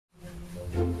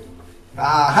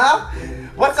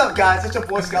What's up, guys? It's your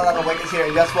boy Scarlet Awakens here,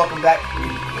 and yes, welcome back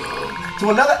to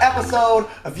another episode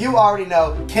of You Already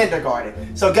Know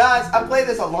Kindergarten. So, guys, I played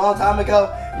this a long time ago,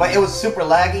 but it was super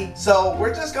laggy. So,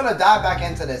 we're just gonna dive back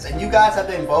into this, and you guys have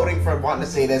been voting for wanting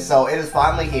to see this, so it is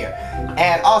finally here.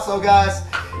 And also, guys,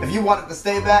 if you wanted to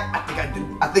stay back, I think I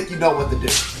do. I think you know what to do.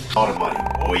 All the money.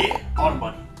 Oh yeah, all the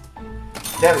money.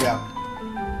 There we go.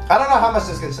 I don't know how much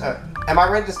this can. Am I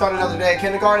ready to start another day at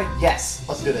kindergarten? Yes.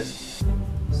 Let's do this.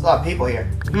 There's a lot of people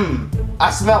here. I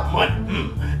smell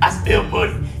money. I smell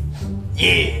money.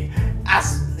 Yeah.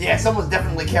 Someone's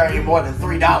definitely carrying more than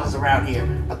 $3 around here.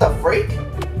 What the freak?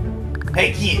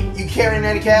 Hey kid, you carrying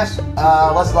any cash?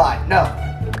 Let's lie. No.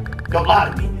 Don't lie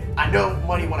to me. I know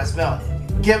money when I smell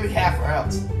it. Give me half or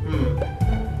else.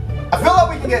 I feel like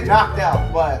we can get knocked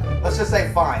out, but let's just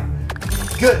say fine.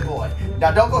 Good boy. Now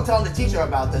don't go telling the teacher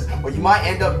about this, or you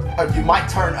might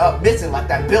turn up missing like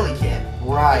that Billy kid.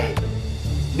 Right.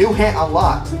 New hint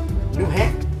unlocked. New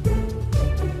hint?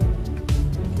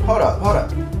 Hold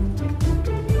up.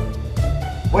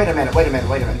 Wait a minute.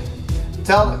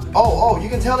 You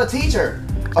can tell the teacher.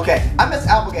 Okay, I'm Miss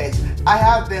Applegate. I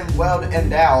have been well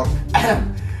endowed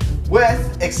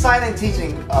with exciting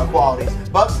teaching qualities.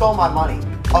 Bugs stole my money.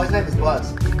 Oh, his name is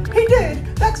Bugs. He did?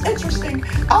 That's interesting.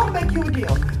 I'll make you a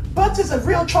deal. Bugs is a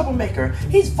real troublemaker.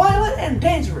 He's violent and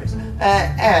dangerous.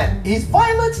 And he's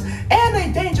violent and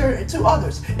a danger to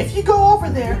others. If you go over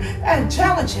there and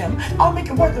challenge him, I'll make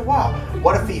it worth your while.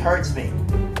 What if he hurts me?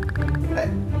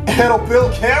 It'll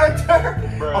build character?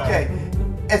 Bruh.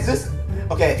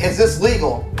 Is this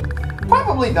legal?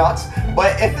 Probably not.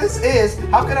 But if this is,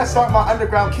 how can I start my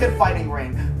underground kid fighting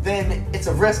ring? Then it's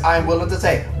a risk I am willing to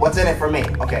take. What's in it for me?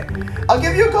 Okay. I'll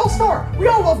give you a gold star. We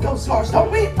all love gold stars, don't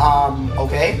we?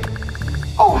 Okay.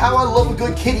 Oh, how I love a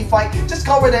good kitty fight. Just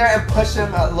go over there and push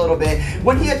him a little bit.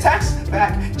 When he attacks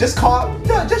back, just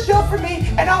yell for me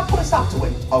and I'll put a stop to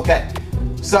it. Okay.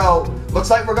 So, looks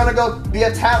like we're gonna go be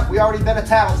a we already been a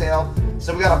tattletale,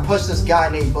 so we gotta push this guy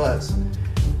named Bugs.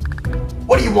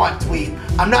 What do you want, Tweet?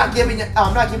 I'm not giving you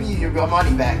your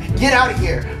money back. Get out of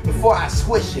here before I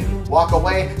squish you. Walk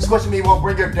away. Squishing me won't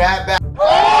bring your dad back.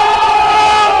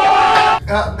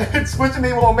 Squishing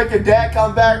me won't make your dad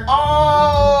come back.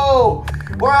 Oh,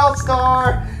 World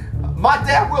Star. My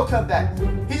dad will come back.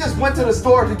 He just went to the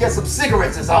store to get some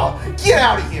cigarettes is all. Get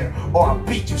out of here, or I'll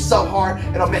beat you so hard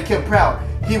it'll make him proud.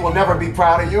 He will never be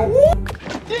proud of you.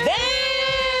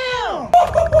 Damn!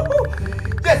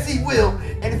 Yes, he will.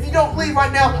 And if you don't leave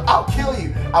right now, I'll kill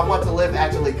you. I want to live,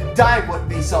 actually. Dying wouldn't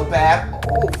be so bad.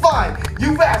 Oh, fine.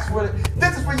 You've asked for it.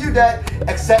 This is for you, Dad.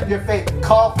 Accept your fate.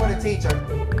 Call for the teacher.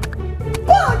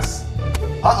 Bugs!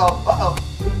 Uh-oh.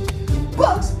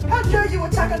 Bugs, how dare you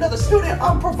attack another student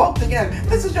unprovoked again?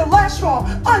 This is your last straw.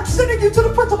 I'm sending you to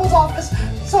the principal's office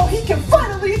so he can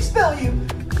finally expel you.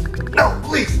 No,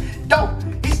 please, don't.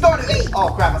 He started it.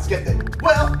 Oh crap, I skipped it.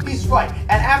 Well, he's right.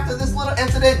 And after this little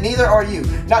incident, neither are you.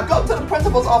 Now go to the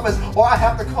principal's office or I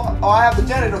have the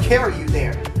janitor carry you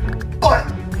there.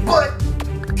 But,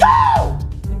 go!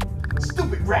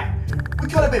 Stupid rat. We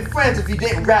could have been friends if you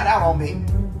didn't rat out on me.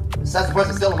 Besides the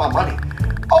person stealing my money.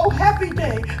 Oh, happy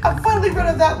day. I'm finally rid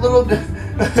of that little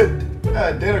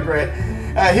dinnergrat.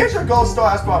 Here's your gold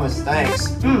star as promised.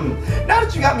 Thanks. Now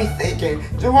that you got me thinking,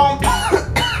 Jerome...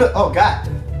 oh, God.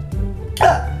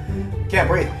 Can't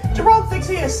breathe. Jerome thinks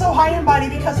he is so high and mighty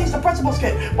because he's the principal's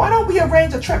kid. Why don't we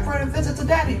arrange a trip for a visit to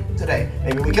Daddy today?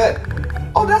 Maybe we could.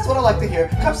 Oh, that's what I like to hear.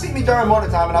 Come see me during morning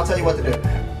time and I'll tell you what to do.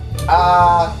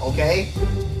 Okay.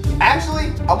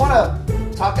 Actually, I want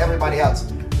to talk to everybody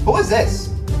else. Who is this?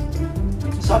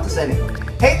 Let's talk to Cindy.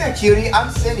 Hey there, cutie. I'm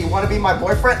Cindy. Want to be my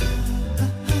boyfriend?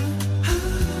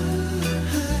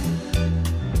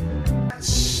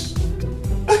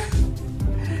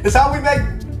 It's how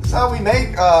we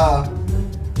make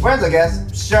friends, I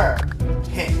guess. Sure.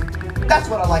 That's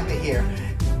what I like to hear.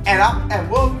 And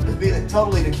we'll be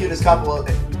totally the cutest couple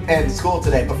in school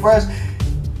today. But first,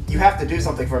 you have to do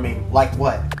something for me. Like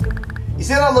what? You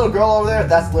see that little girl over there?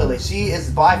 That's Lily. She is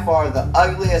by far the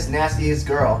ugliest, nastiest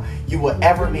girl you will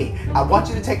ever meet. I want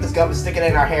you to take this gum and stick it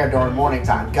in our hair during morning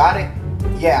time. Got it?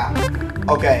 Yeah.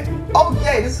 Okay. Oh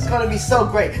yay, this is gonna be so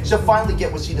great. She'll finally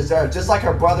get what she deserves, just like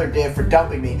her brother did for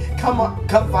dumping me. Come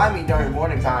find me during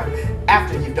morning time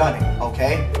after you've done it,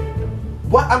 okay?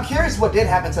 What? I'm curious what did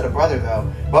happen to the brother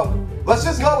though. But let's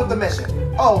just go with the mission.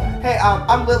 Oh, hey,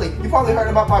 I'm Lily. You probably heard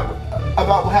about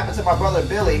what happened to my brother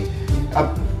Billy.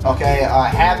 Okay, I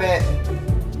haven't.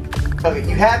 Okay,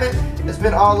 you haven't? It's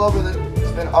been all over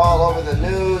the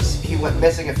news. He went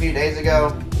missing a few days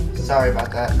ago. Sorry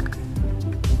about that.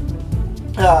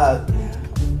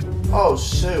 Oh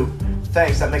shoot.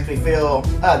 thanks. That makes me feel,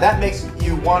 that makes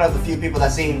you one of the few people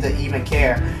that seem to even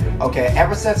care. Okay,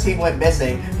 ever since he went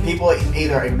missing, people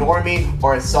either ignore me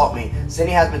or insult me.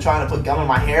 Sydney has been trying to put gum in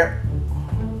my hair.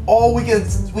 Oh, we can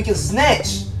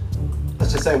snitch.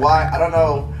 Let's just say why. I don't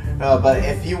know, but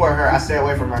if you were her, I'd stay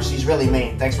away from her. She's really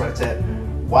mean. Thanks for the tip.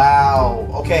 Wow.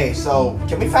 Okay, so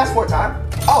can we fast forward time?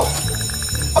 Oh.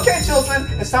 Okay, children,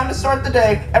 it's time to start the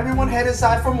day. Everyone head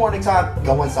inside for morning time.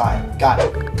 Go inside. Got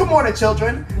it. Good morning,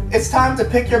 children. It's time to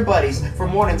pick your buddies for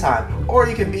morning time. Or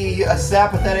you can be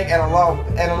apathetic and alone.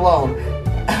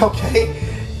 Okay?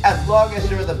 As long as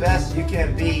you're the best you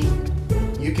can be,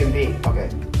 you can be. Okay.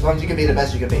 As long as you can be the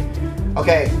best you can be.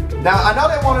 Okay. Now, I know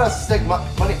they want us to stick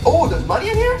money. Oh, there's money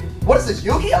in here? What is this,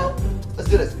 Yu-Gi-Oh? Let's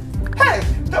do this. Hey,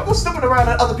 don't go snooping around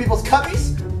in other people's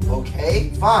cubbies.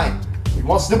 Okay, fine. We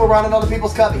won't snoop around in other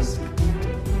people's cubbies.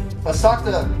 Let's talk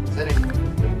to Sydney.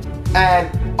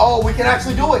 And, oh, we can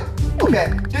actually do it.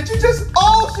 Okay, did you just,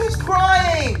 oh, she's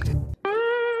crying.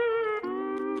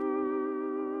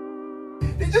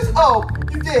 You just, oh,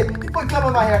 you did. You put gum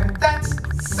in my hair. That's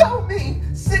so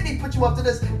mean. Sydney put you up to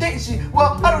this, didn't she?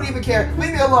 Well, I don't even care.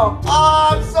 Leave me alone. Oh,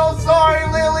 I'm so sorry,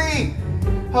 Lily.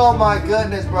 Oh my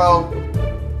goodness, bro.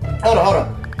 Hold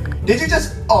on. Did you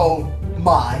just, oh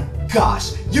my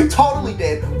gosh, you totally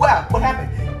did. Wow, what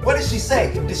happened? What did she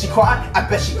say? Did she cry? I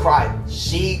bet she cried.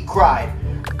 She cried.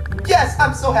 Yes,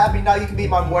 I'm so happy now you can be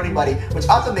my morning buddy, which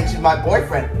also makes you my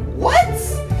boyfriend. What?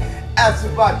 As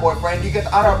my boyfriend, you get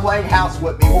the honor of playing house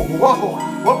with me. Whoa,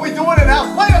 what we doing in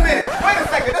house? Wait a minute, wait a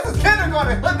second, this is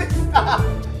kindergarten. Let me stop.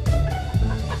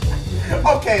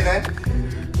 Okay then.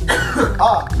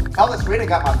 Ellis Rita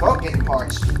got my throat getting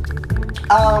parched.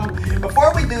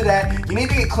 Before we do that, you need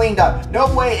to get cleaned up. No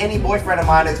way any boyfriend of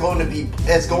mine is going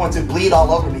to bleed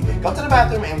all over me. Go to the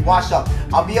bathroom and wash up.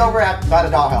 I'll be over by the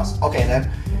dollhouse. Okay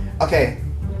then. Okay.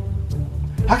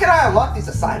 How can I unlock these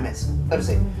assignments? Let me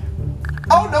see.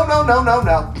 Oh, no.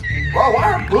 Bro, why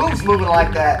are boobs moving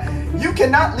like that? You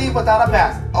cannot leave without a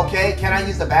bath. Okay, can I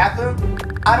use the bathroom?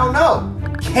 I don't know.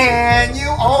 Can you?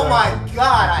 Oh my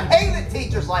God, I hated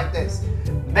teachers like this.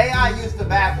 May I use the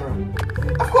bathroom?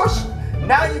 Of course.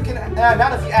 Now you can,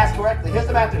 not if you ask correctly. Here's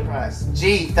the bathroom prize.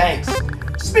 Gee, thanks.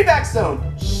 Just be back soon.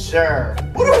 Sure.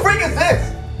 Who the freak is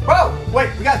this? Bro, wait,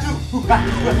 we got two.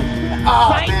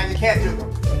 Oh man, you can't do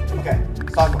them. Okay,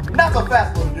 stop. Not so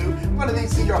fast, little dude. I'm gonna need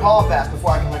to see your hall pass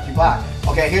before I can let you by.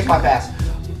 Okay, here's my pass.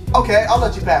 Okay, I'll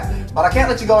let you pass, but I can't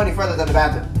let you go any further than the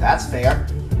bathroom. That's fair.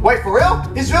 Wait, for real?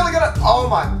 He's really gonna, oh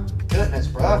my goodness,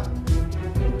 bro.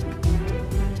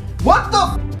 What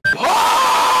the?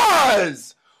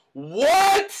 Pause!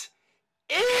 What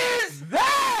is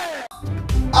that?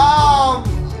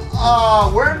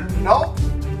 Nope.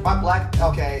 My black,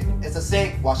 okay, it's a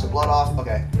sink, wash the blood off,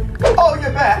 okay. Oh,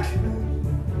 you're back.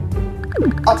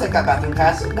 I'll take that bathroom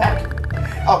pass back.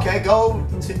 Okay, go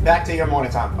back to your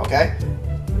morning time, okay?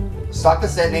 Talk to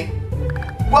Sydney.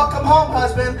 Welcome home,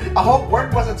 husband. I hope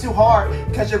work wasn't too hard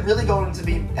because you're really going to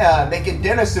be making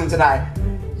dinner soon tonight.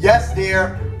 Yes,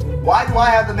 dear. Why do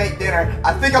I have to make dinner?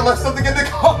 I think I left something in the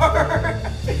car.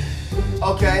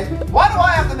 Okay. Why do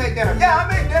I have to make dinner? Yeah, I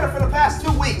made dinner for the past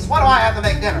 2 weeks. Why do I have to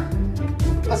make dinner?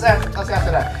 Let's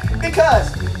answer that.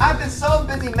 Because I've been so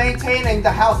busy maintaining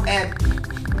the house and...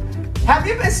 Have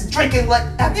you been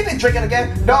drinking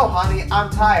again? No, honey, I'm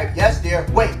tired. Yes, dear.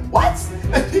 Wait, what?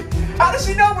 How does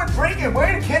she know we're drinking? We're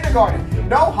in kindergarten.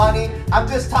 No, honey, I'm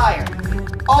just tired.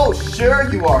 Oh,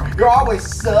 sure you are. You're always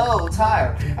so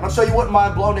tired. And I'm sure you wouldn't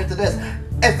mind blowing into this.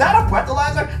 Is that a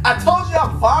breathalyzer? I told you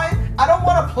I'm fine. I don't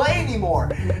want to play anymore.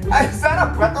 Is that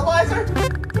a breathalyzer?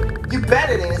 You bet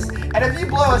it is. And if you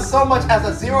blow it so much as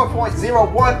a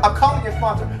 0.01, I'm calling your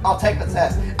sponsor. I'll take the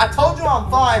test. I told you I'm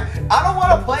fine. I don't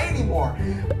want to play anymore.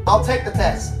 I'll take the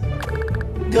test.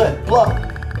 Good, blow.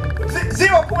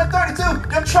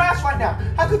 0.32. You're trash right now.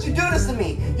 How could you do this to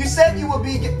me? You said you would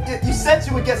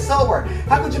get sober.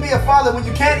 How could you be a father when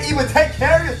you can't even take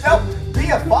care of yourself? Be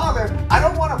a father? I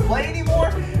don't want to play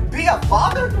anymore. Be a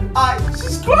father?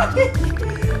 She's crying.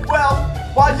 Well,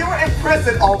 while you were in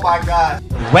prison, oh my God.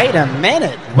 Wait a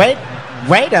minute. Wait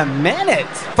a minute.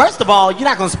 First of all, you're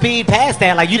not gonna speed past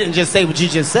that like you didn't just say what you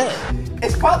just said.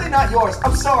 It's probably not yours.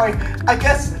 I'm sorry. I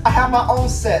guess I have my own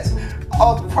set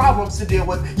of problems to deal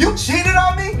with. You cheated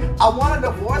on me? I want a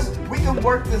divorce. We can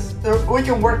work through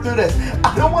this.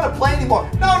 I don't want to play anymore.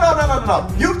 No.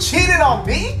 You cheated on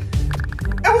me?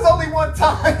 It was only one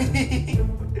time.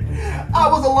 I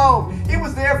was alone. He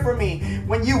was there for me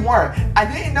when you weren't. I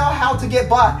didn't know how to get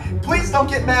by. Please don't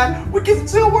get mad. We can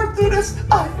still work through this.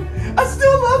 I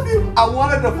still love you. I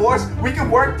want a divorce. We can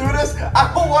work through this.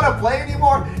 I don't want to play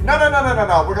anymore. No.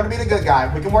 We're going to be the good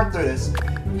guy. We can work through this.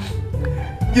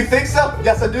 You think so?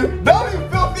 Yes, I do. No, you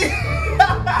filthy!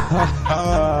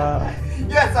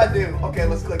 Yes, I do. Okay,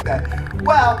 let's click that.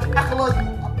 Well,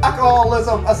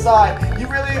 alcoholism aside, you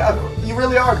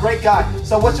really are a great guy.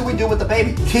 So what should we do with the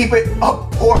baby? Keep it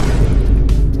up, poor.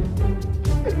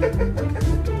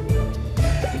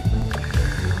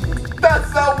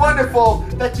 That's so wonderful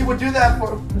that you would do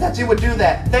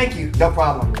that. Thank you. No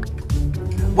problem.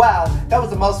 Wow, that was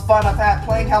the most fun I've had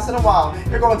playing house in a while.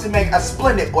 You're going to make a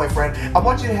splendid boyfriend. I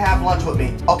want you to have lunch with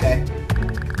me. Okay.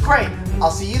 Great.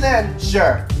 I'll see you then.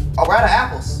 Sure. Oh, we're out of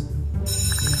apples.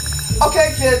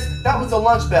 Okay, kids, that was the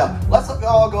lunch bell. Let's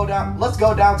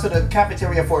go down to the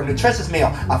cafeteria for a nutritious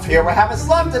meal. I fear we're having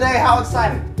slump today. How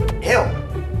exciting. Ew.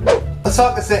 Let's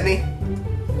talk to Sydney.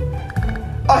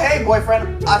 Oh, hey,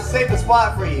 boyfriend. I saved a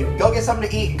spot for you. Go get something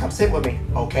to eat and come sit with me.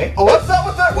 Okay. Oh, what's up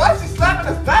with her? Why is she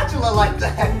slapping the spatula like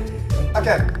that?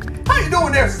 Okay. How you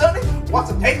doing there, Sonny? Want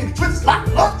some tasty nutritious like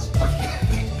lunch?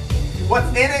 What's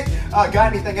in it?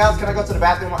 Got anything else? Can I go to the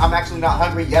bathroom? I'm actually not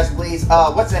hungry. Yes, please.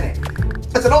 What's in it?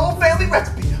 It's an old family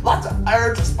recipe. Lots of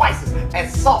herbs and spices and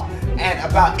salt. And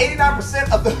about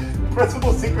 89% of the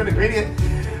principal secret ingredient.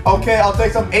 Okay, I'll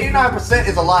take some. 89%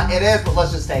 is a lot. It is, but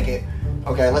let's just take it.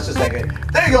 Okay, let's just take it.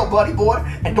 There you go, buddy boy.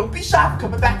 And don't be shy for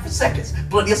coming back for seconds.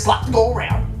 Plenty of slop to go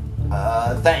around.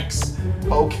 Thanks.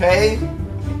 Okay.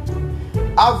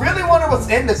 I really wonder what's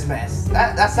in this mess.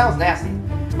 That sounds nasty.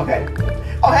 Okay.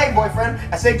 Oh, hey, boyfriend.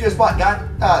 I saved you a spot.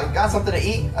 Got something to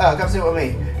eat? Come sit with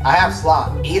me. I have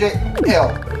slop. Eat it?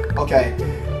 Ew. Okay.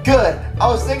 Good. I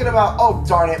was thinking about, oh,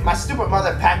 darn it. My stupid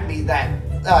mother packed me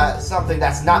that, something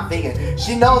that's not vegan.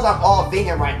 She knows I'm all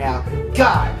vegan right now.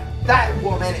 God, that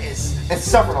woman is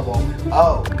insufferable.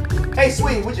 Oh. Hey,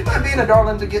 sweetie, would you mind being a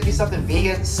darling to get me something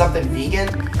vegan? Something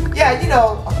vegan? Yeah, you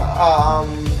know,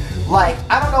 like,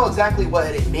 I don't know exactly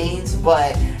what it means,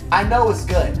 but I know it's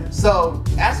good. So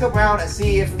ask around and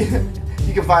see if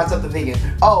you can find something vegan.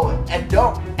 Oh, and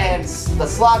the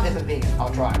slop isn't vegan.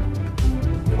 I'll try.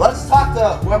 Let's talk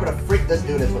to whoever the freak this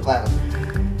dude is with glasses.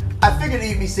 I figured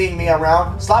you'd be seeing me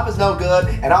around. Slop is no good,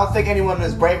 and I don't think anyone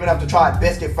is brave enough to try a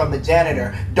biscuit from the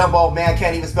janitor. Dumb old man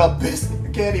can't even spell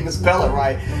biscuit. Can't even spell it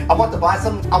right. I want to buy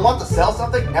something. I want to sell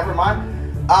something. Never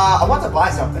mind. I want to buy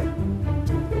something.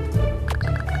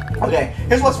 Okay,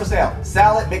 here's what's for sale.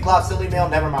 Salad, big glob, silly meal,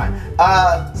 never mind.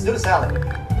 Let's do the salad.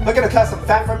 Looking to cut some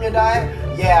fat from your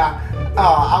diet? Yeah,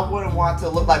 I wouldn't want to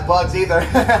look like bugs either.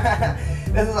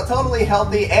 This is a totally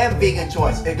healthy and vegan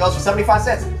choice. It goes for 75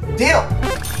 cents. Deal!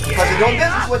 Because you're doing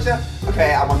business with you.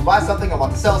 Okay, I want to buy something, I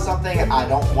want to sell something, I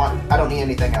don't need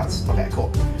anything else. Okay,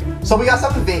 cool. So we got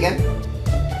something vegan.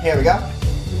 Here we go.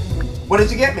 What did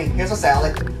you get me? Here's a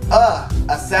salad.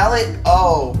 A salad?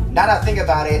 Oh, now that I think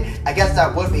about it, I guess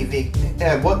that would be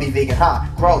vegan, huh?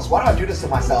 Gross, why do I do this to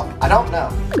myself? I don't know.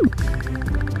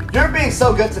 You're being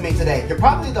so good to me today. You're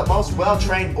probably the most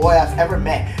well-trained boy I've ever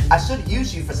met. I should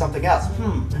use you for something else.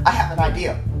 I have an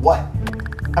idea. What?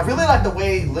 I really like the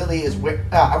way Lily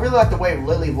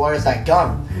wears that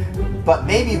gum. But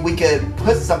maybe we could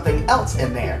put something else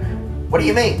in there. What do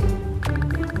you mean?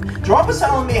 Jerome was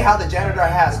telling me how the janitor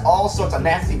has all sorts of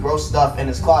nasty, gross stuff in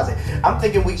his closet. I'm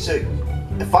thinking we should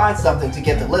find something to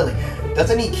get to Lily.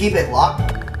 Doesn't he keep it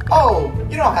locked? Oh,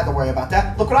 you don't have to worry about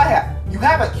that. Look what I have. You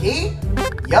have a key?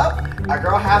 Yup, our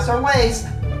girl has her ways.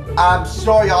 I'm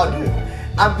sure y'all do.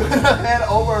 I'm gonna head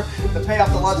over to pay off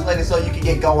the lunch lady so you can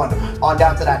get going on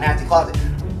down to that nasty closet.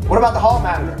 What about the hall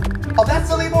monitor? Oh, that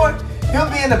silly boy? He'll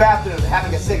be in the bathroom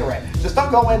having a cigarette. Just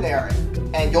don't go in there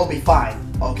and you'll be fine,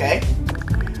 okay?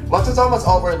 Lunch is almost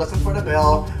over. Listen for the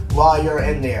bell while you're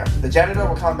in there. The janitor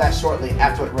will come back shortly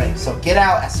after it rings, so get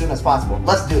out as soon as possible.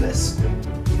 Let's do this.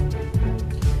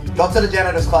 Go to the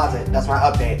janitor's closet. That's my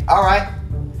update. All right.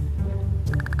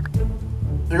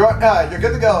 You're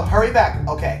good to go. Hurry back.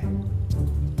 Okay.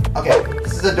 Okay.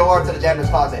 This is the door to the janitor's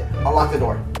closet. Unlock the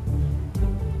door.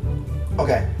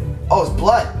 Okay. Oh, it's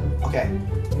blood. Okay.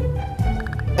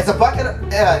 It's a bucket.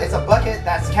 It's a bucket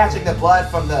that's catching the blood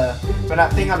from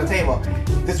that thing on the table.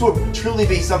 This would truly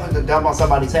be something to dump on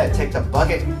somebody's head. Take the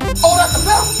bucket. Oh, that's the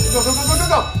bell! Go, go, go, go, go,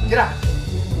 go! Get out.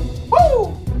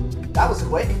 Woo! That was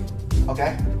quick.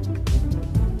 Okay.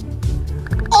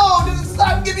 Oh, did the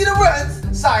slime give you the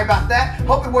runs? Sorry about that.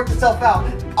 Hope it worked itself out.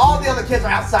 All the other kids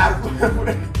are outside.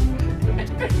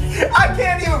 I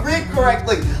can't even read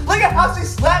correctly. Look at how she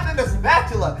slapped in the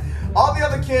spatula. All the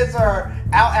other kids are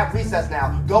out at recess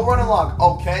now. Go run along,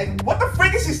 okay? What the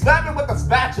freak is she slapping with the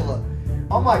spatula?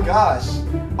 Oh my gosh.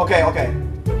 Okay, okay.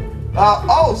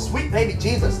 Oh, sweet baby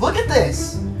Jesus. Look at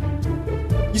this.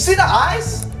 You see the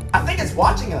eyes? I think it's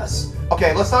watching us.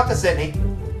 Okay, let's talk to Sydney.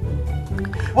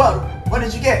 Well, what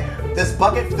did you get? This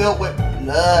bucket filled with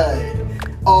blood.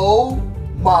 Oh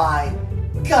my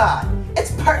god.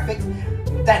 It's perfect.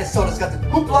 That is so disgusting.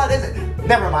 Whose blood is it?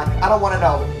 Never mind. I don't want to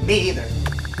know. Me either.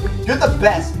 You're the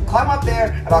best. Climb up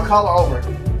there and I'll call her over.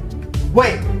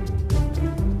 Wait.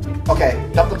 Okay,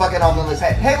 dump the bucket on Lily's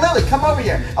head. Hey Lily, come over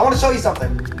here. I want to show you something.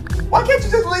 Why can't you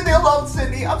just leave me alone,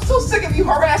 Sydney? I'm so sick of you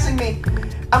harassing me.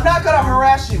 I'm not gonna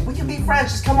harass you. We can be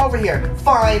friends. Just come over here.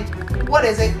 Fine. What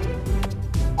is it?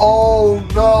 Oh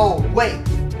no. Wait.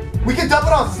 We can dump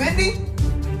it on Sydney?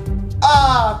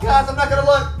 Ah, guys, I'm not gonna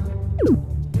look.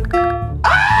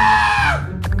 Ah!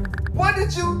 What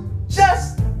did you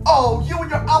just... Oh, you and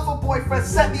your alpha boyfriend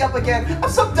set me up again. I'm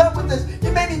so done with this.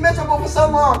 You made me miserable for so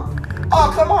long.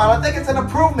 Oh, come on. I think it's an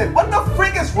improvement. What the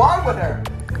freak is wrong with her?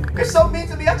 You're so mean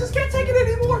to me. I just can't take it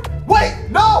anymore. Wait,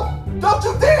 no. Don't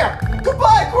you dare.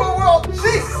 Goodbye, cruel world.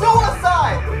 She's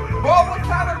suicide. Bro, what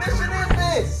kind of mission is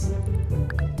this?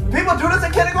 People do this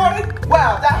in kindergarten?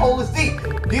 Wow, that hole is deep.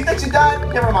 Do you think she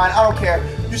died? Never mind. I don't care.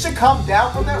 You should come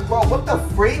down from there. Bro, what the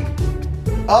freak?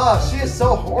 She is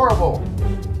so horrible.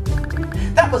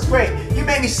 That was great. You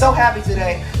made me so happy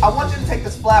today. I want you to take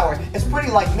this flower. It's pretty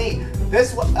like me.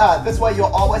 This way you'll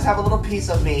always have a little piece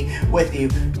of me with you.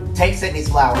 Take Sydney's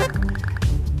flower.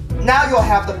 Now you'll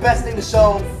have the best thing to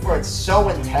show for show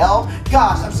and tell.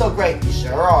 Gosh, I'm so great. You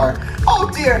sure are. Oh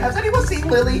dear, has anyone seen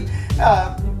Lily?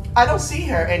 I don't see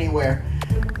her anywhere.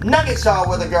 Nugget saw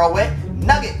where the girl went.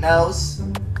 Nugget knows.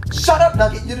 Shut up,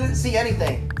 Nugget. You didn't see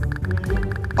anything.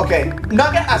 Okay,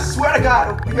 Nugget, I swear to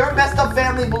God, your messed up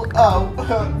family,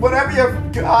 whatever your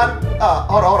God,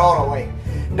 hold on, wait.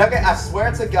 Nugget, I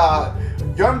swear to God,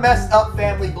 your messed up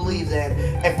family believes in,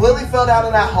 if Lily fell down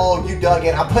in that hole you dug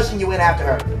in, I'm pushing you in after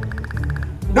her.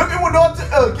 Nugget would not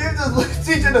give this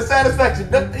teacher the satisfaction.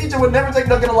 The teacher would never take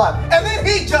Nugget alive. And then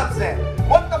he jumps in.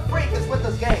 What the freak is with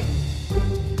this game?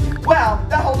 Wow,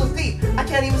 that hole is deep. I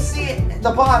can't even see it at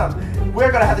the bottom.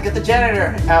 We're gonna have to get the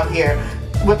janitor out here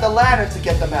with the ladder to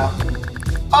get them out.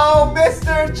 Oh,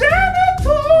 Mr.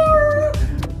 Janitor!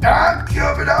 I'm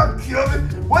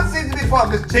coming. What seems to be the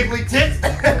problem? This jiggly tits?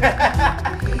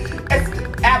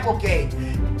 It's Applegate.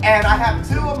 And I have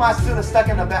 2 of my students stuck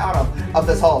in the bottom of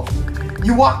this hole.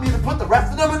 You want me to put the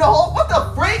rest of them in the hole? What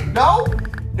the freak? No,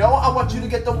 I want you to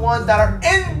get the ones that are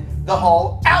in the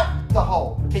hole out the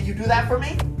hole. Can you do that for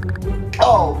me?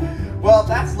 Oh, well,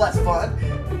 that's less fun.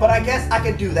 But I guess I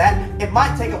can do that. It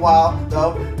might take a while,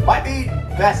 though. Might be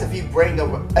best if you brought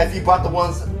the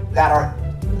ones that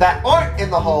aren't in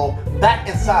the hole back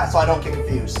inside, so I don't get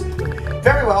confused.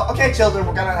 Very well. Okay, children,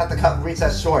 we're gonna have to cut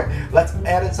recess short. Let's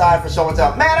head inside for show and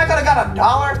tell. Man, I could have got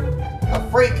 $1.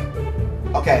 A freak.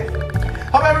 Okay.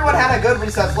 Hope everyone had a good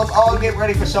recess. Let's all get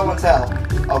ready for show and tell.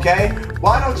 Okay?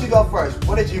 Why don't you go first?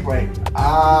 What did you bring?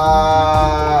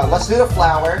 Let's do the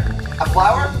flower. A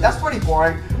flower? That's pretty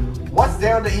boring. What's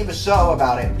there to even show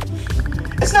about it?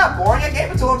 It's not boring. I gave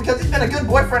it to him because he's been a good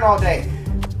boyfriend all day.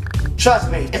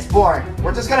 Trust me, it's boring.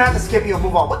 We're just gonna have to skip you and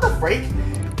move on. What the freak?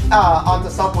 Onto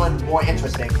someone more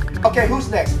interesting. Okay, who's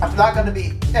next? It's not gonna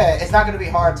be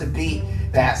hard to beat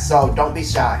that, so don't be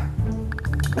shy.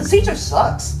 The teacher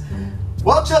sucks.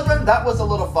 Well, children, that was a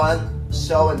little fun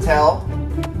show and tell.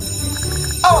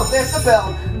 Oh, there's the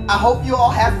bell. I hope you all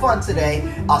have fun today.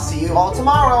 I'll see you all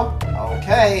tomorrow.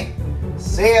 Okay.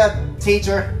 See ya,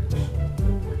 teacher.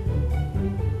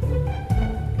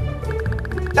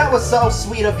 That was so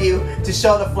sweet of you to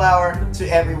show the flower to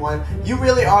everyone. You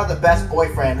really are the best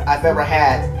boyfriend I've ever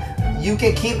had. You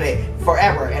can keep it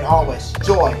forever and always.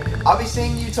 Joy. I'll be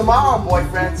seeing you tomorrow,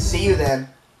 boyfriend. See you then.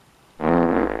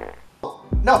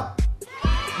 No.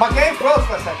 My game froze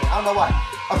for a second. I don't know why.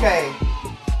 Okay.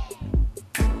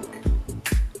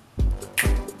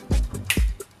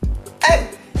 Hey.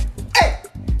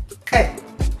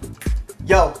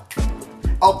 Yo.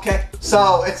 Okay.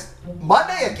 So it's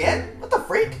Monday again? What the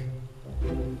freak?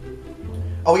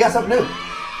 Oh, we got something new.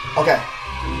 Okay.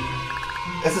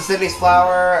 This is Sydney's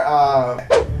flower.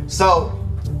 So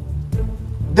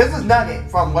this is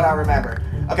Nugget from what I remember.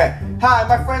 Okay. Hi,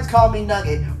 my friends call me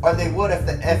Nugget, or they would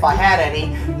if I had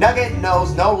any. Nugget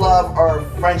knows no love or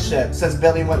friendship since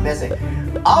Billy went missing.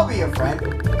 I'll be your friend.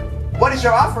 What is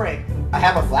your offering? I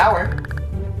have a flower.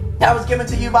 That was given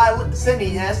to you by Cindy,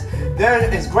 yes. There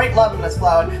is great love in this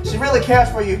flower. She really cares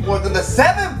for you more than the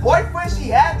 7 boyfriends she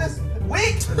had this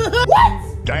week.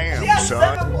 What? Damn, she had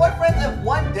son. 7 boyfriends in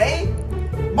one day?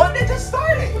 Monday just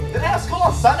started. Did they have school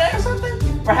on Sunday or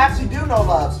something? Perhaps you do know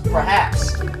loves.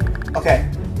 Perhaps. Okay.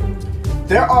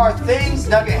 There are things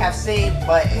Nugget has seen,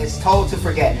 but is told to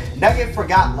forget. Nugget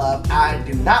forgot love. I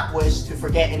do not wish to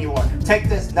forget anymore. Take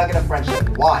this nugget of friendship.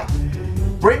 Why?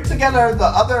 Bring together the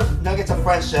other nuggets of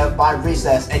friendship by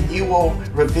recess, and you will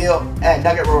reveal, and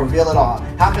Nugget will reveal it all.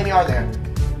 How many are there?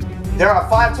 There are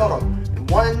 5 total.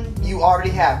 One you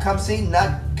already have. Come see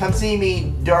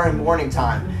me during morning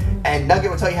time, and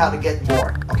Nugget will tell you how to get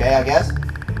more. Okay, I guess.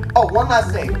 Oh, one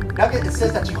last thing. Nugget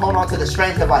insists that you hold on to the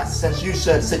strange device. Since you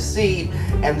should succeed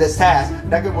in this task,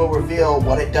 Nugget will reveal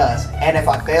what it does. And if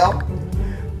I fail,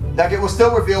 Nugget will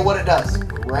still reveal what it does.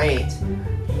 Great.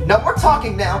 No, we're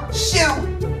talking now. Shoot!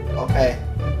 Okay.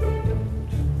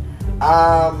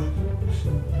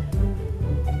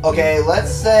 Okay,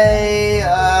 let's say,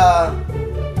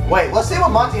 wait, let's see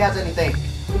what Monty has anything.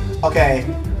 Okay,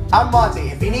 I'm Monty.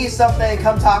 If you need something,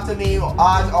 come talk to me,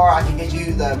 odds are I can get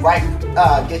you the right,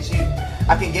 I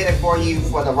can get it for you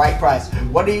for the right price.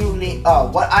 What do you need,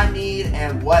 what I need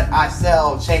and what I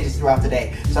sell changes throughout the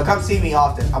day. So come see me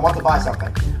often. I want to buy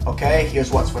something. Okay,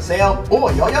 here's what's for sale. Oh,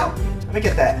 a yo-yo? Let me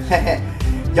get that.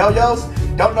 Yo-yos,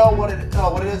 don't know what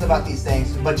it is about these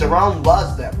things, but Jerome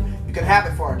loves them. You can have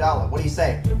it for $1. What do you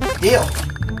say? Deal.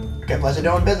 Okay, pleasure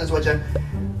doing business with you.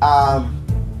 I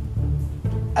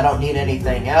don't need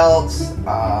anything else.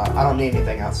 I don't need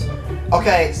anything else.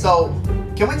 Okay, so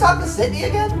can we talk to Sydney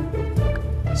again?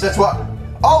 Since what?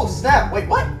 Oh, snap. Wait,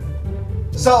 what?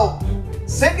 So,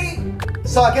 Sydney,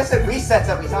 so I guess it resets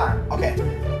every time. Okay.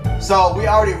 So we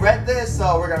already read this,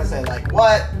 so we're gonna say like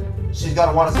what? She's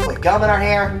gonna want us to put gum in our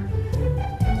hair.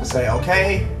 We'll say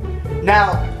okay.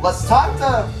 Now let's talk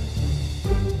to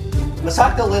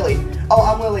Lily. Oh,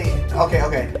 I'm Lily.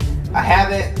 Okay. I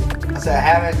haven't. Let's say I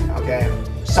haven't. Okay.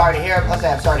 Sorry to hear. Let's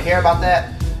say I'm sorry to hear about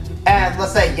that. And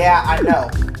let's say yeah, I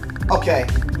know. Okay.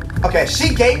 Okay,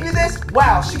 she gave me this?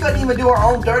 Wow, she couldn't even do her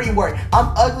own dirty work.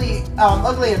 I'm ugly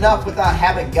enough without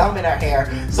having gum in her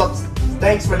hair. So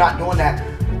thanks for not doing that.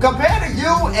 Compared to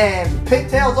you and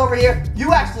pigtails over here,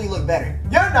 you actually look better.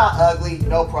 You're not ugly,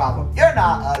 no problem. You're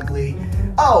not ugly.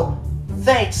 Oh,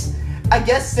 thanks. I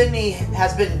guess Sydney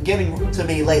has been giving to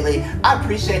me lately. I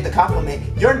appreciate the compliment.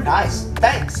 You're nice.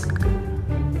 Thanks.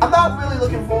 I'm not really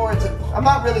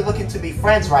looking to be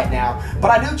friends right now,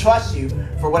 but I do trust you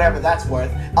for whatever that's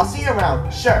worth. I'll see you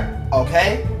around. Sure.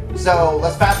 Okay? So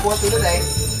let's fast forward through the day.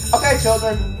 Okay,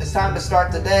 children, it's time to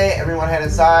start the day. Everyone head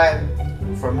inside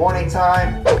for morning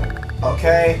time.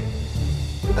 Okay.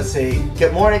 Let's see.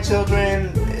 Good morning,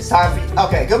 children. It's time for you.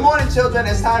 Okay, good morning, children.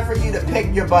 It's time for you to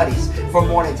pick your buddies for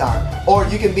morning time. Or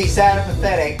you can be sad and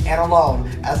pathetic and alone.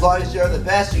 As long as you're the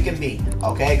best you can be.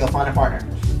 Okay, go find a partner.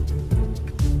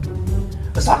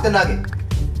 Let's talk to Nugget.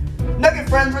 Nugget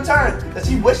friends return. Does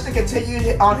he wish to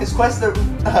continue on his quest to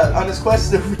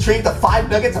retrieve the 5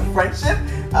 nuggets of friendship?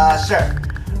 Sure.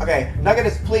 Okay, Nugget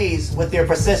is pleased with your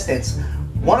persistence.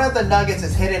 One of the nuggets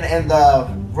is hidden in the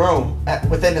room,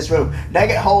 within this room.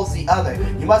 Nugget holds the other.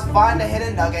 You must find the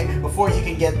hidden nugget before you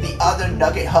can get the other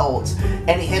nugget holds.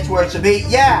 Any hints where it should be?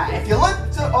 Yeah, if you look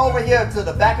over here to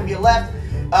the back of your left,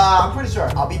 I'm pretty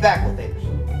sure I'll be back with it.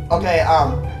 Okay,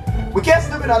 we can't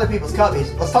snoop in other people's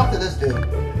cubbies. Let's talk to this dude.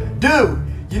 Dude,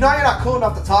 you know you're not cool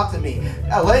enough to talk to me.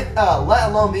 Let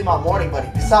alone be my morning buddy.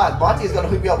 Besides, Monty is gonna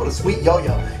hook me up with a sweet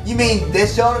yo-yo. You mean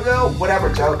this yo-yo? Whatever,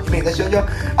 Joe. You mean this yo-yo?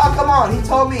 Oh, come on. He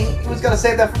told me he was gonna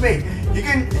save that for me. You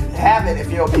can have it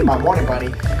if you'll be my morning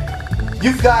buddy.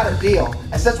 You've got a deal.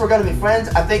 And since we're gonna be friends,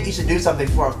 I think you should do something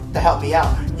to help me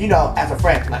out. You know, as a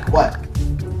friend. Like what?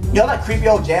 You know that creepy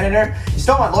old janitor? He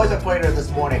stole my laser pointer this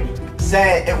morning.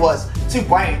 Said it was too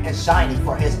bright and shiny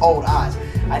for his old eyes.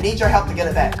 I need your help to get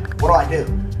it back. What do I do?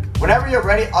 Whenever you're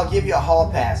ready, I'll give you a hall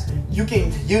pass. You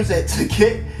can use it to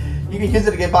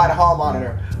get by the hall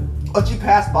monitor. Once you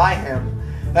pass by him,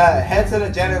 head to the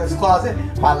janitor's closet.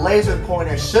 My laser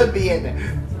pointer should be in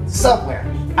there somewhere.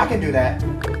 I can do that.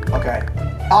 Okay.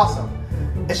 Awesome.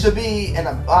 It should be in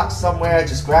a box somewhere.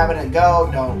 Just grab it and go.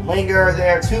 Don't linger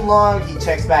there too long. He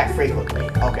checks back frequently.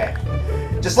 Okay.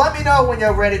 Just let me know when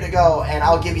you're ready to go and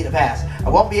I'll give you the pass. I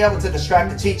won't be able to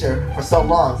distract the teacher for so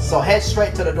long, so head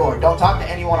straight to the door. Don't talk to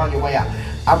anyone on your way out.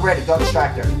 I'm ready. Go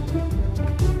distract her.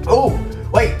 Oh,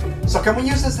 wait. So can we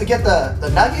use this to get the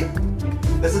nugget?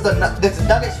 This is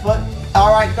Nugget's foot.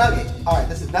 All right, Nugget. All right,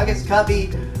 this is Nugget's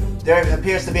cubby. There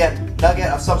appears to be a nugget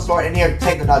of some sort in here.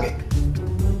 Take the nugget.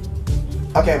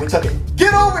 Okay, we took it.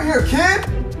 Get over here, kid!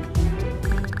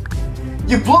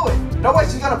 You blew it. No way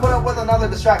she's gonna put up with another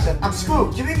distraction. I'm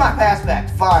screwed. Give me my pass back.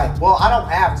 Fine. Well, I don't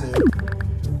have to.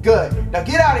 Good. Now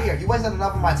get out of here. You wasted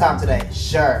enough of my time today.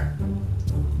 Sure.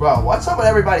 Bro, what's up with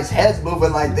everybody's heads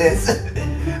moving like this?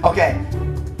 Okay.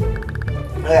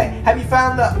 Okay. Have you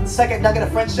found the second nugget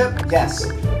of friendship?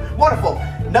 Yes. Wonderful.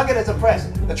 Nugget is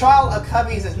impressed. The trial of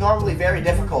cubbies is normally very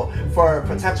difficult for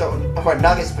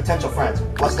Nugget's potential friends.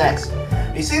 What's next?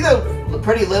 You see the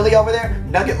pretty lily over there?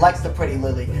 Nugget likes the pretty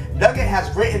lily. Nugget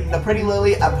has written the pretty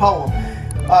lily a poem.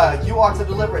 You are to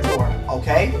deliver it to her,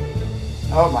 okay?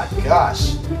 Oh my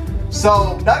gosh.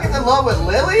 So, Nugget's in love with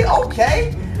Lily?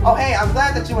 Okay. Oh, hey, I'm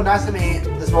glad that you were nice to me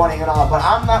this morning and all, but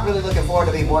I'm not really looking forward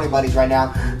to being morning buddies right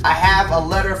now. I have a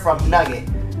letter from Nugget.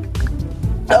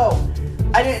 Oh,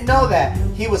 I didn't know that.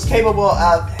 He was capable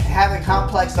of having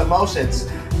complex emotions.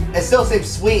 It still seems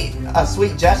sweet, a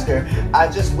sweet gesture. I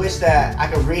just wish that I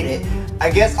could read it. I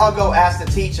guess I'll go ask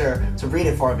the teacher to read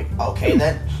it for me. Okay,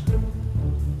 then.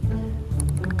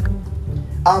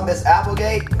 Miss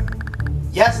Applegate?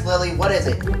 Yes, Lily, what is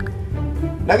it?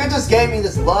 Nugget just gave me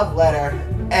this love letter,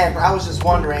 and I was just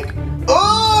wondering.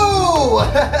 Ooh!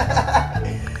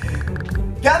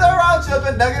 Gather around,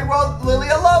 children. Nugget wrote Lily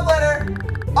a love letter.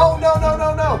 Oh, no.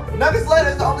 Nugget's letter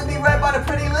is only being read by the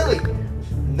pretty Lily.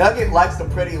 Nugget likes the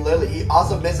pretty Lily. He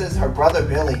also misses her brother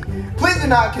Billy. Please do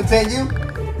not continue.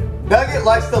 Nugget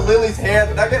likes the Lily's hair.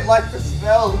 Nugget likes to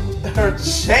smell her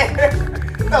chair.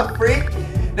 The freak.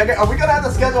 Nugget, are we gonna have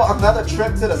to schedule another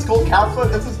trip to the school counselor?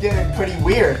 This is getting pretty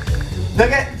weird.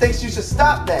 Nugget thinks you should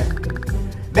stop then.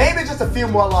 Maybe just a few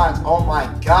more lines. Oh my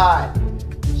god.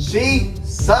 She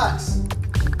sucks.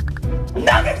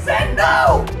 Nugget said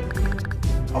no!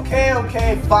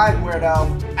 Okay, fine, weirdo.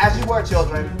 As you were,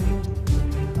 children.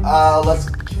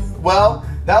 Well,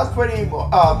 that was pretty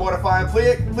mortifying.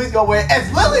 Please go away.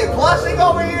 Is Lily blushing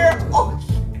over here? Oh,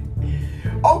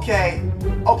 okay,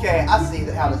 I see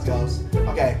how this goes.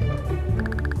 Okay.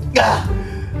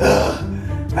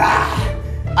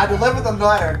 I delivered the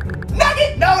letter.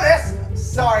 Nugget, notice!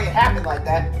 Sorry it happened like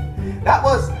that. That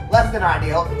was less than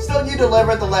ideal. Still, you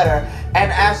delivered the letter,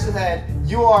 and Ash said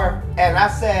I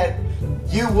said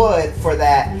you would for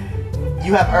that.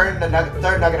 You have earned the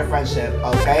third nugget of friendship,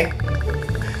 okay?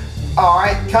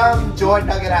 Alright, come join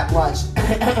Nugget at lunch.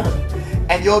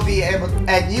 and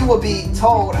you will be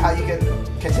told how you can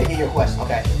continue your quest.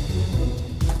 Okay.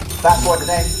 Fast forward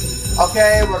today.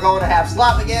 Okay, we're going to have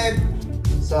slop again.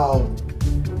 So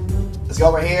let's go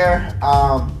over here.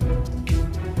 I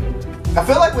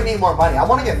feel like we need more money. I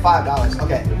want to get $5.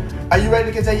 Okay. Are you ready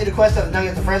to continue the quest of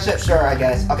Nuggets of Friendship? Sure, I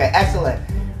guess. Okay, excellent.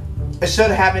 It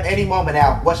should happen any moment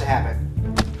now. What should happen?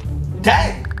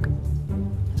 Dang!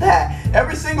 That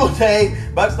every single day,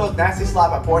 Bugs throws nasty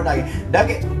slop at poor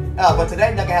Nugget. But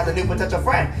today Nugget has a new potential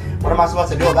friend. What am I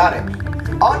supposed to do about it?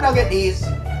 All Nugget needs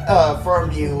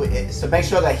from you is to make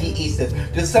sure that he eats this.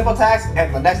 Do the simple task,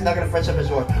 and the next Nugget of Friendship is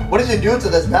yours. What did you do to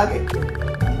this Nugget?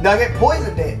 Nugget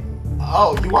poisoned it.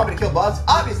 Oh, you want me to kill Bugs?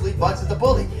 Obviously, Bugs is a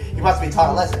bully. You must be taught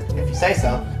a lesson, if you say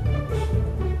so.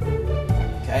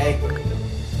 Okay.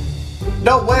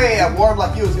 No way a worm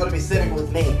like you is going to be sitting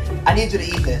with me. I need you to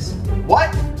eat this.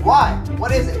 What? Why?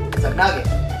 What is it? It's a nugget.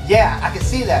 Yeah, I can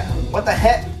see that. What the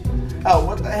heck? Oh,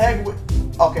 what the heck?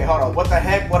 Okay, hold on. What the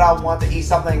heck would I want to eat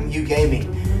something you gave me?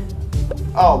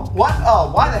 Oh, what?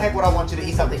 Oh, why the heck would I want you to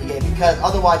eat something you gave me? Because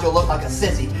otherwise you'll look like a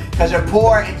sissy. Because you're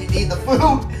poor and you need the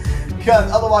food.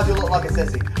 Because otherwise you'll look like a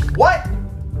sissy. What?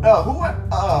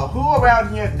 Who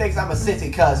around here thinks I'm a sissy?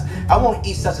 Because I won't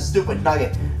eat such a stupid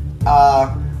nugget.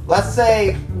 Let's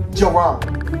say Jerome.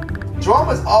 Jerome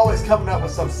is always coming up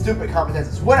with some stupid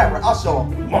competences. Whatever, I'll show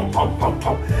him.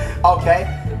 Okay.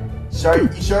 Sure,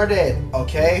 you sure did.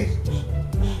 Okay.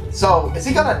 So, is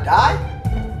he gonna die?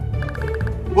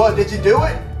 Well, did you do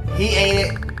it? He ate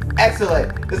it.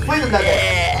 Excellent. This pleases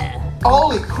Nugget.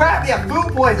 Holy crap, he had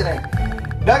food poisoning.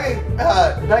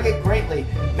 Nugget greatly.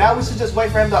 Now we should just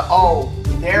wait for him to. Oh,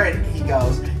 there he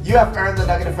goes. You have earned the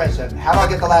Nugget of Friendship. How do I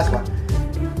get the last one?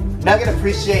 Nugget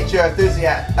appreciates your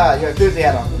enthusiasm.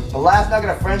 The last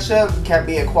Nugget of Friendship can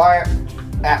be acquired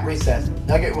at recess.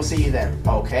 Nugget will see you then.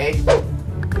 Okay.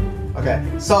 Okay.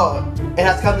 So it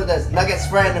has come to this. Nugget's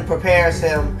friend prepares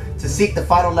him to seek the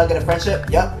final Nugget of Friendship.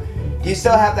 Yep. Do you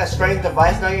still have that strange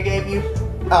device Nugget gave you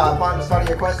upon the start of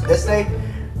your quest? This thing?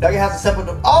 Nugget has a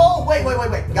simple. Oh wait.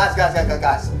 Guys.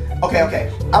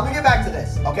 Okay. I'm gonna get back to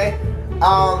this. Okay.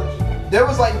 There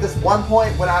was like this one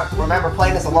point when I remember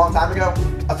playing this a long time ago.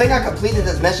 I think I completed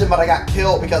this mission, but I got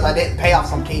killed because I didn't pay off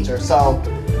some teacher. So,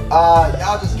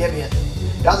 y'all just give me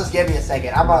a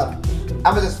second. I'm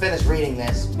gonna just finish reading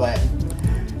this. But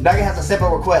Nugget has a simple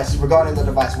request regarding the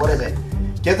device. What is it?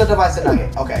 Give the device to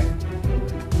Nugget. Okay.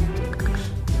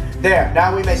 There.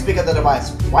 Now we may speak of the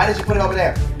device. Why did you put it over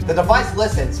there? The device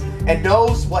listens and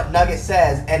knows what Nugget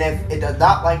says, and if it does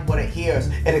not like what it hears,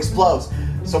 it explodes.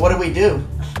 So what do we do?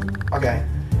 Okay.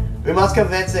 We must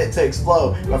convince it to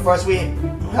explode, but first we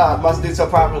must do so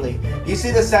properly. Do you see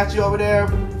the statue over there?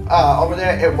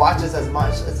 It watches as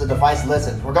much as the device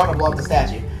listens. We're going to blow up the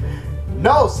statue.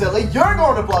 No, silly, you're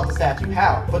going to blow up the statue.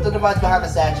 How? Put the device behind the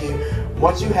statue.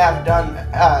 Once you have done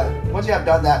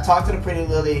that, talk to the Pretty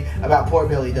Lily about poor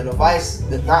Billy. The device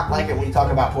does not like it when you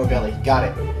talk about poor Billy. Got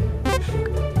it.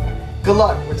 Good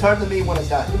luck. Return to me when it's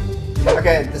done.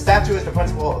 Okay, the statue is the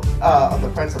principal of the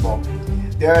principal.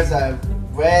 There is a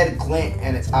red glint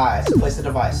in its eyes. Place the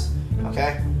device.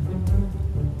 Okay.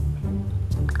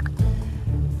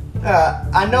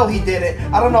 I know he did it.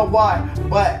 I don't know why,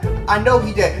 but I know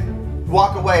he did.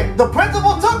 Walk away. The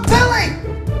principal took Billy!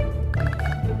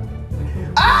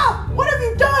 Ah! What have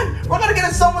you done? We're gonna get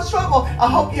in so much trouble. I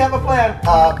hope you have a plan.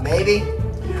 Maybe.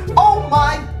 Oh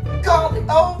my golly.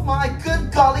 Oh my good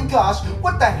golly gosh.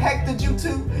 What the heck did you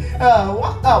two,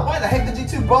 why the heck did you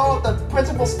two blow up the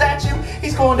principal statue?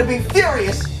 He's going to be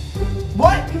furious.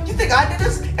 What? You think I did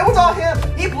this? It was all him.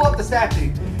 He blew up the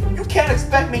statue. You can't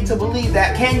expect me to believe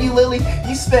that, can you, Lily?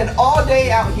 You spend all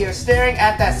day out here staring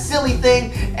at that silly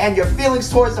thing, and your feelings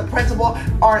towards the principal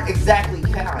aren't exactly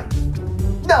kind.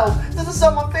 No, this is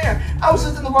so unfair. I was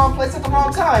just in the wrong place at the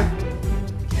wrong time.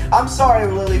 I'm sorry,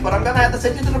 Lily, but I'm gonna have to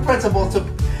send you to the principal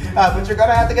but you're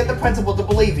gonna have to get the principal to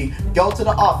believe you. Go to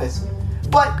the office.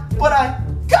 But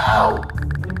go!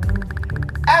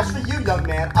 As for you, young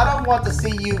man, I don't want to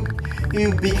see you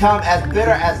become as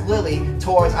bitter as Lily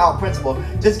towards our principal.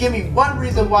 Just give me one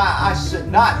reason I should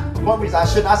not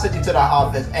send you to the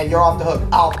office, and you're off the hook.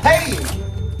 I'll pay you.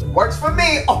 Works for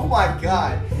me. Oh my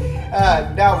god.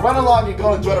 Now run along and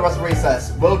go enjoy the rest of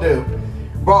recess. Will do.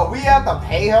 Bro, we have to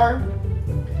pay her?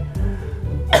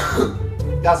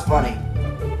 That's funny.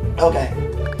 Okay.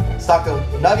 Stock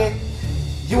the nugget.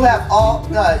 You have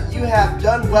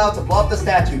done well to blow up the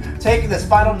statue, taking this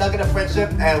final nugget of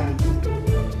friendship and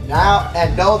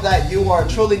know that you are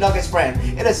truly Nugget's friend.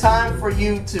 It is time for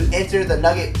you to enter the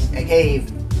Nugget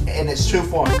cave in its true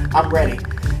form. I'm ready.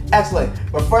 Excellent.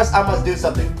 But first I must do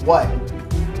something. What?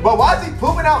 But why is he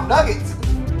pooping out nuggets?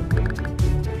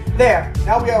 There.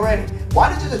 Now we are ready.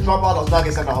 Why did you just drop all those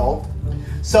nuggets in the hole?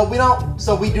 So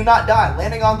we do not die.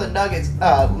 Landing on the nuggets,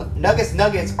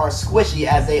 nuggets are squishy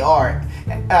as they are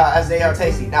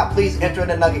tasty. Now please enter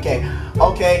the Nugget cave.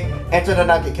 Okay, enter the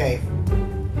Nugget cave.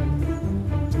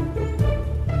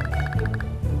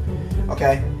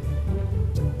 Okay.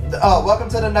 Welcome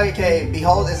to the Nugget cave.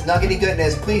 Behold its nuggety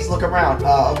goodness. Please look around.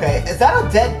 Okay. Is that a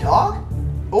dead dog?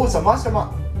 Oh, it's a monster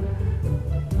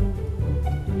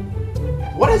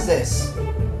What is this?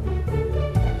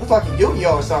 Looks like a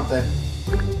Yu-Gi-Oh or something.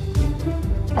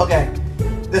 Okay.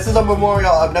 This is a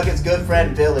memorial of Nugget's good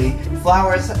friend Billy.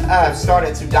 Flowers have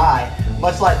started to die,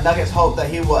 much like Nugget's hope that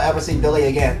he will ever see Billy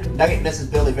again. Nugget misses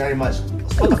Billy very much.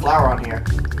 Let's put the flower on here.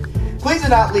 Please do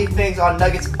not leave things on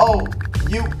Nugget's. Oh,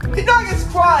 Nugget's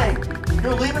crying.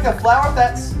 You're leaving a flower?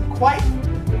 That's quite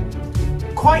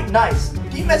nice.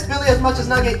 Do you miss Billy as much as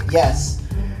Nugget? Yes.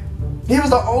 He was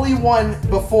the only one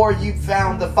before you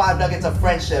found the 5 nuggets of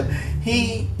friendship.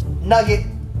 Nugget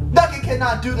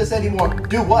cannot do this anymore.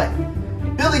 Do what?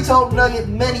 Billy told Nugget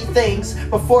many things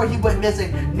before he went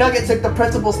missing. Nugget took the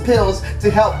principal's pills to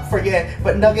help forget,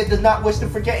 but Nugget does not wish to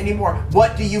forget anymore.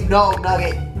 What do you know,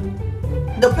 Nugget?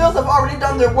 The pills have already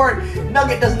done their work.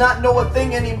 Nugget does not know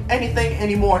anything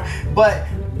anymore. But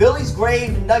Billy's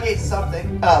gave Nugget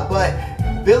something.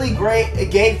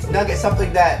 Gave Nugget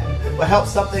something that will help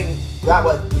something.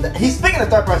 He's speaking in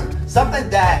third person. Something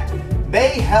that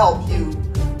may help you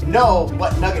know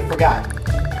what Nugget forgot.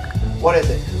 What is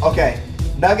it? Okay.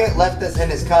 Nugget left this in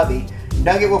his cubby.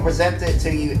 Nugget will present it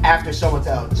to you after show and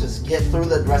tell. Just get through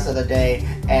the rest of the day,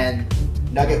 and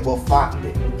Nugget will find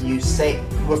you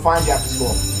after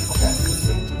school. Okay.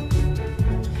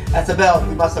 That's a bell.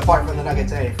 We must depart from the Nugget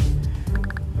cave.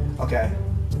 Okay.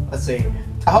 Let's see.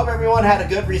 I hope everyone had a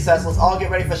good recess. Let's all get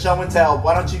ready for show and tell.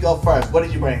 Why don't you go first? What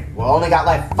did you bring? Well, I only got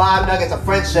like 5 nuggets of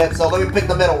friendship, so let me pick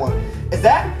the middle one. Is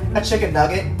that a chicken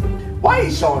nugget? Why are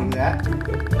you showing me that?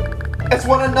 It's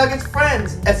one of Nugget's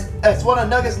friends. It's one of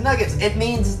Nugget's nuggets. It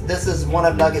means this is one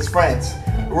of Nugget's friends.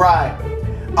 Right.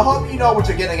 I hope you know what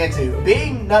you're getting into.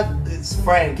 Being Nugget's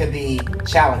friend can be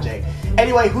challenging.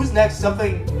 Anyway, who's next?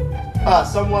 Someone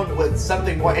with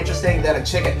something more interesting than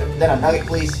a nugget,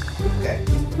 please. Okay.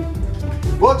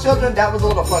 Well, children, that was a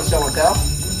little fun show and tell.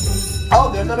 Oh,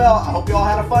 there's a bell. I hope you all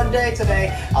had a fun day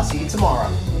today. I'll see you tomorrow.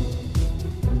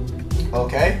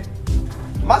 Okay.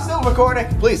 Am I still recording?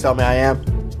 Please tell me I am.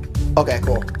 Okay,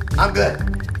 cool. I'm good.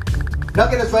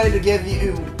 Nugget is ready to give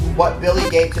you what Billy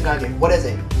gave to Nugget. What is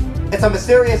it? It's a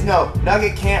mysterious note.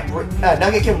 Nugget can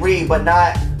read, but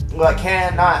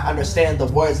cannot understand the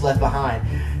words left behind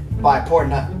by poor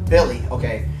Billy.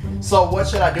 Okay. So what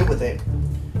should I do with it?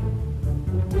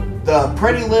 The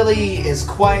Pretty Lily is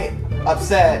quite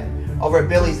upset. over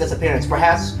Billy's disappearance.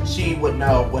 Perhaps she would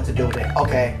know what to do with it.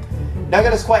 Okay.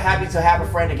 Nugget is quite happy to have a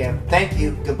friend again. Thank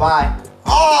you. Goodbye.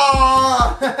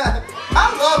 Oh,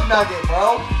 I love Nugget,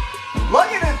 bro.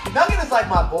 Nugget is like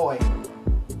my boy.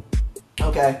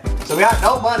 Okay, so we got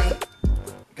no money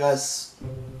because,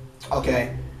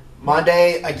 okay,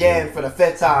 Monday again for the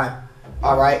 5th time.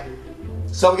 All right,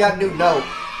 so we got a new note.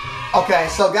 Okay,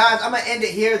 so guys, I'm gonna end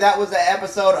it here. That was the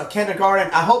episode of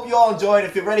Kindergarten. I hope you all enjoyed.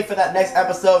 If you're ready for that next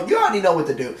episode, you already know what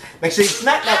to do. Make sure you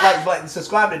smack that like button,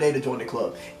 subscribe today to join the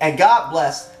club, and God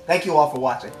bless. Thank you all for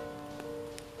watching.